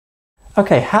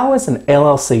Okay, how is an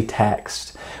LLC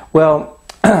taxed? Well,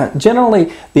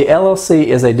 generally, the LLC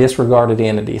is a disregarded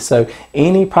entity, so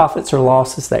any profits or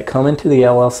losses that come into the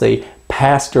LLC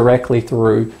pass directly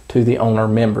through to the owner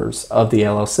members of the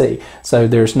LLC. So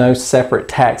there's no separate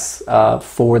tax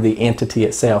for the entity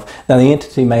itself. Now, the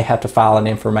entity may have to file an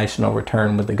informational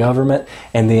return with the government,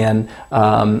 and then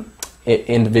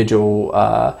individual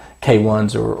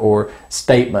K-1s or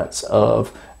statements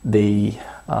of the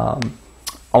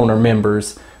owner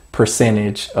members'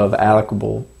 percentage of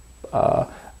allocable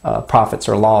profits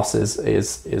or losses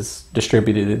is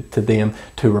distributed to them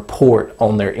to report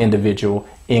on their individual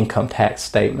income tax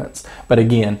statements. But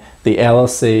again, the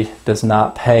LLC does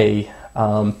not pay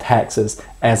taxes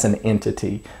as an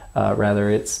entity. Rather,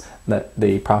 it's that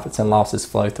the profits and losses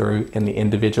flow through and the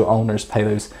individual owners pay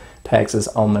those taxes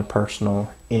on their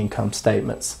personal income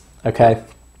statements. Okay?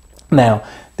 Now,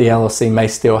 the LLC may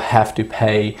still have to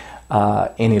pay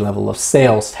any level of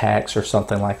sales tax or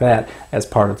something like that as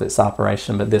part of its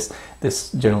operation, but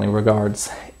this generally regards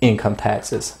income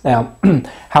taxes. Now,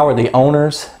 how are the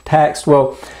owners taxed?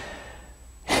 Well,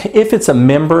 if it's a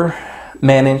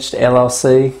member-managed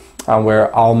LLC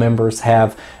where all members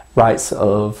have rights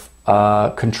of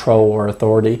control or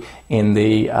authority in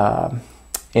the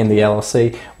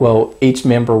LLC, well, each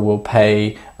member will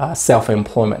pay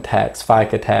self-employment tax,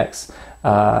 FICA tax,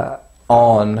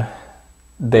 on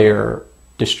their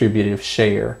distributive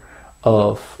share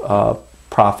of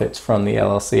profits from the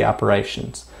LLC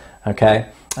operations, okay?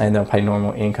 And they'll pay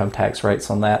normal income tax rates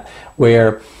on that.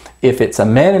 Where if it's a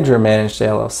manager-managed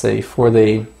LLC, for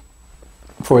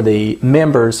the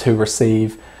members who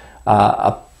receive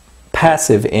a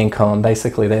passive income,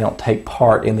 basically they don't take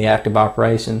part in the active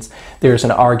operations, there's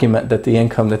an argument that the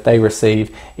income that they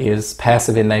receive is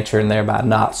passive in nature and thereby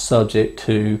not subject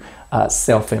to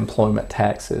self-employment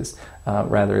taxes.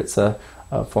 Rather, it's a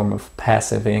form of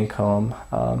passive income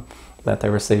that they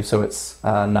receive, so it's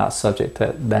not subject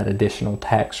to that additional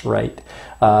tax rate.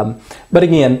 But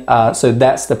again, so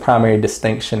that's the primary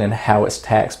distinction in how it's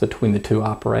taxed between the two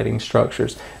operating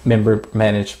structures,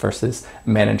 member-managed versus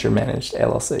manager-managed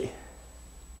LLC.